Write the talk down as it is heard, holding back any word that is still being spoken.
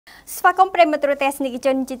ស្វាគមន៍ប្រិយមិត្តទូទាំងស្នេហិជ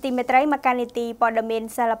នជាទីមេត្រីមកកាន់នីតិព័ត៌មាន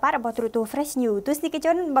សិល្បៈរបស់ទូរទស្សន៍ Fresh News ទស្សនិកជ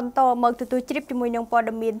នបន្តមកទទួលជ្រាបជាមួយនឹងព័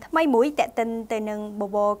ត៌មានថ្មីមួយតេតិនទៅនឹងប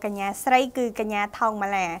វរកញ្ញាស្រីគឺកញ្ញាថោងម៉ា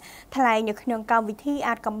ឡាថ្លែងនៅក្នុងកម្មវិធី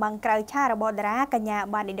អាចកំបាំងក្រៅឆារបស់តារាកញ្ញា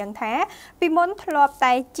បានដឹងថាពីមុនធ្លាប់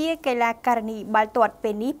តែជាកីឡាការិនីបាល់ទាត់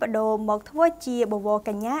ពេលនេះបដូរមកធ្វើជាបវរក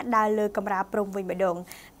ញ្ញាដើរលើកម្រាលព្រំវិញម្ដង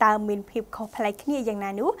តើមានភាពខុសប្លែកគ្នាយ៉ាងណា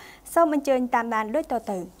នោះសូមអញ្ជើញតាមដានដូចត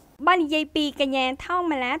ទៅបាននិយាយពីកញ្ញាថោង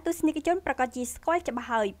ម៉ាឡាទស្សនិកជនប្រកាសជាស្គាល់ច្បាស់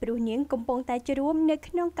ហើយព្រោះនាងកំពុងតែចូលរួមនៅ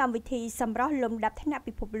ក្នុងកម្មវិធីសម្រស់លំដាប់ថ្នាក់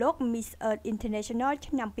ពិភពលោក Miss Earth International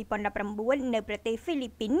ឆ្នាំ2019នៅប្រទេសហ្វីលី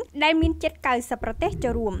ពីនដែលមានជិត90ប្រទេសចូ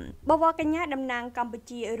លរួមបវរកញ្ញាតំណាងកម្ពុ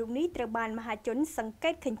ជារូបនេះត្រូវបានមហាជនសង្កេ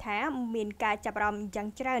តឃើញថាមានការចាប់អារម្មណ៍យ៉ាង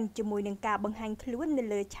ច្រើនជាមួយនឹងការបង្ហាញខ្លួននៅ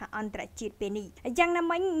លើឆាកអន្តរជាតិពេលនេះយ៉ាងណា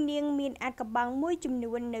មិញនាងមានអាចកំបាំងមួយចំ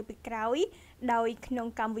នួននៅពីក្រោយដោយក្នុង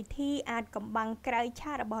កម្មវិធីអាចកំបាំងក្រៅ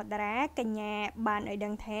ឆាករបស់តារាកញ្ញាបានឲ្យដឹ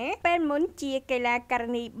ងថាពេលមុនជាកីឡាការិ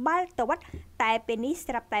នីបាល់ទាត់តែពេលនេះ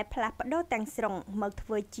ស្រាប់តែផ្លាស់ប្ដូរទាំងស្រុងមកធ្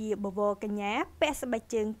វើជាបវរកញ្ញាពាក់ស្បែក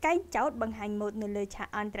ជើងកែងចោតបង្ហាញម៉ូដនៅលើឆាក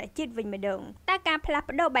អន្តរជាតិវិញម្ដងតើការផ្លាស់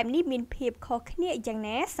ប្ដូរបែបនេះមានភាពខុសគ្នាយ៉ាង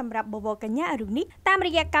ណាសម្រាប់បវរកញ្ញារូបនេះតាមរ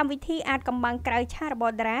យៈកម្មវិធីអាចកំបាំងក្រៅឆាករប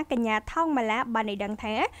ស់តារាកញ្ញាថោងម៉ាឡាបានឲ្យដឹង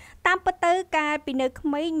ថាតាមពិតទៅកាលពីនៅក្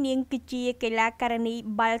មេងនាងគឺជាកីឡាការិនី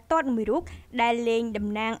បាល់ទាត់មួយរូបដែលលេងតំ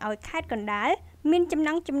ណាងឲ្យខេត្តកណ្ដាលមានចំណ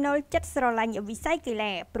ង់ចំណូលចិត្តស្រឡាញ់វិស័យកី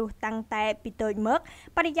ឡាព្រោះតាំងតែពីតូចមក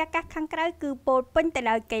បរិយាកាសខាងក្រៅគឺពោលពេញទៅ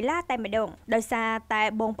ដោយកីឡាតែម្ដងដោយសារតែ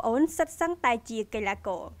បងប្អូនសិតសឹងតែជាកីឡាក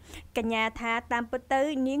រកញ្ញាថាតាមពិតទៅ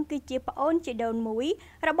នាងគឺជាប្អូនជីដូនមួយ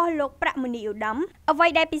របស់លោកប្រាក់មនីឧត្តមអ្វី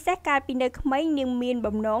ដែលពិសេសកាលពីនៅក្មេងនាងមាន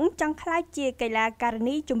បំណងចង់ក្លាយជាកីឡាការិ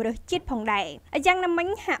នីជម្រើសជាតិផងដែរយ៉ាងណាមិញ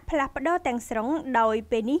ហាក់ផ្លាស់ប្ដូរទាំងស្រុងដោយ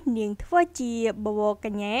ពេលនេះនាងធ្វើជាបវរក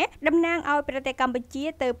ញ្ញាតំណាងឲ្យប្រទេសកម្ពុជា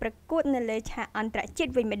ទៅប្រកួតនៅលើឆាកអន្តរជា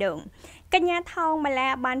តិវិញម្ដងកញ្ញាថោងម៉ាឡា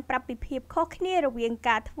បានប្រាប់ពីភាពខុសគ្នារវាង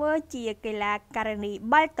ការធ្វើជាកីឡាការិនី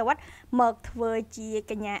បាល់ទាត់មកធ្វើជា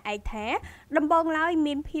កញ្ញាឯកថាដំបូងឡើយ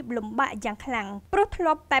មានភាពលំបាកយ៉ាងខ្លាំងព្រោះធ្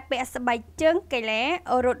លាប់តែពាក់ស្បែកជើងកីឡា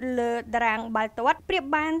រត់លើតារាងបាល់ទាត់ប្រៀប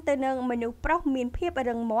បានទៅនឹងមនុស្សប្រុសមានភាព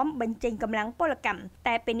រឹងមាំបញ្ចេញកម្លាំងពលកម្ម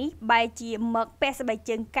តែពេលនេះបែរជាមកពាក់ស្បែក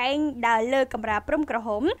ជើងកែងដើរលើកម្រាលព្រំក្រហ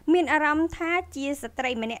មមានអារម្មណ៍ថាជាស្ត្រី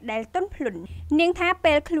ម្នាក់ដែលទន់ភ្លន់នាងថា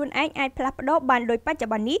ពេលខ្លួនឯងអាចផ្លាស់ប្ដូរបានដោយបច្ចុ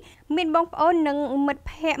ប្បន្ននេះមានបងប្អូននិងមិត្ត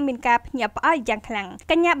ភ័ក្តិមានការភ្ញាក់ផ្អើលយ៉ាងខ្លាំង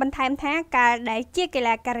កញ្ញាបន្ថែមថាកាលដែលជាកី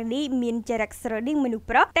ឡាការិនីមានចរិតស្រដៀងមនុស្ស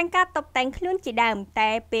ប្រុសទាំងការតុបតែងខ្លួនជាដើមតែ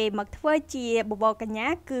ពេលមកធ្វើជាបវរកញ្ញា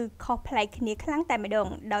គឺខុសប្លែកគ្នាខ្លាំងតែម្ដង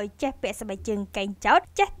ដោយចេះពាក់ស្បែកជើងកែងចោត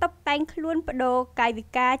ចេះតុបតែងខ្លួនបដូរកាយវិ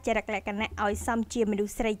ការចរិតលក្ខណៈឲ្យសមជាមនុស្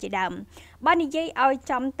សស្រីជាដើមបើនិយាយឲ្យ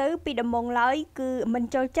ចំទៅពីដំបងឡើយគឺមិន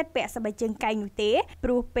ចូលចិត្តពាក់ស្បែកជើងកែងនោះទេព្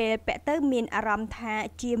រោះពេលពាក់ទៅមានអារម្មណ៍ថា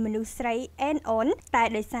ជាមនុស្សស្រីអែនអូនតែ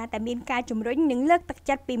ដោយសារតែមានការជំរុញនិងលើកទឹក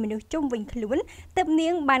ចិត្តពីមនុស្សជុំវិញខ្លួនទើបនា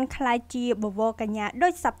ងបានក្លាយជាបវរកញ្ញាដូ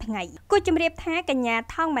ចសពថ្ងៃគូជំរាបថាកញ្ញា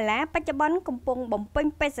ថោងម៉ាឡាបច្ចុប្បន្នកំពុងបំពេញ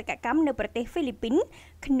បេសកកម្មនៅប្រទេសហ្វីលីពីន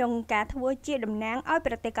ក្នុងការធ្វើជាតំណាងឲ្យ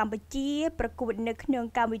ប្រទេសកម្ពុជាប្រកួតនៅក្នុង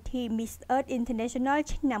កម្មវិធី Miss Earth International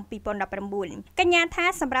ឆ្នាំ2019កញ្ញាថា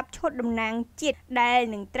សម្រាប់ឈុតតំណាងជាតិដែល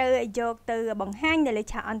នឹងត្រូវយកទៅបង្ហាញនៅលើ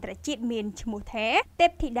ឆាកអន្តរជាតិមានឈ្មោះថាទេ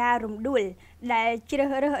ពធីតារំដួលដែលជ្រើ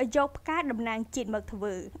សរើសយកផ្កាតំណាងជាតិមកធ្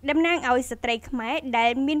វើតំណាងឲ្យស្ត្រីខ្មែរដែ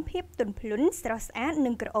លមានភាពទន់ភ្លន់ស្រស់ស្អាត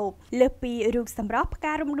និងក្រអូបលើសពីរូបសម្រស់ផ្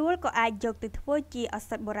ការំដួលក៏អាចយកទៅធ្វើជាឱ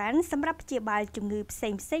សថបុរាណសម្រាប់ព្យាបាលជំងឺផ្សេ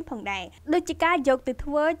ងៗផងដែរដូចជាការយកទៅ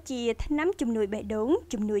ធ្វើជាថ្នាំជំនួយបេះដូង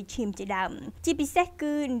ជំនួយឈាមជាដើមជាពិសេស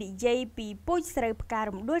គឺនិយាយពីពូជស្រូវផ្កា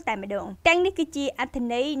រំដួលតែម្ដងទាំងនេះគឺជាអត្ថ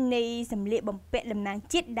ន័យនៃសម្លៀកបំពាក់តំណាង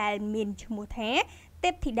ជាតិដែលមានឈ្មោះថា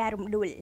ទេពធីតារំដួល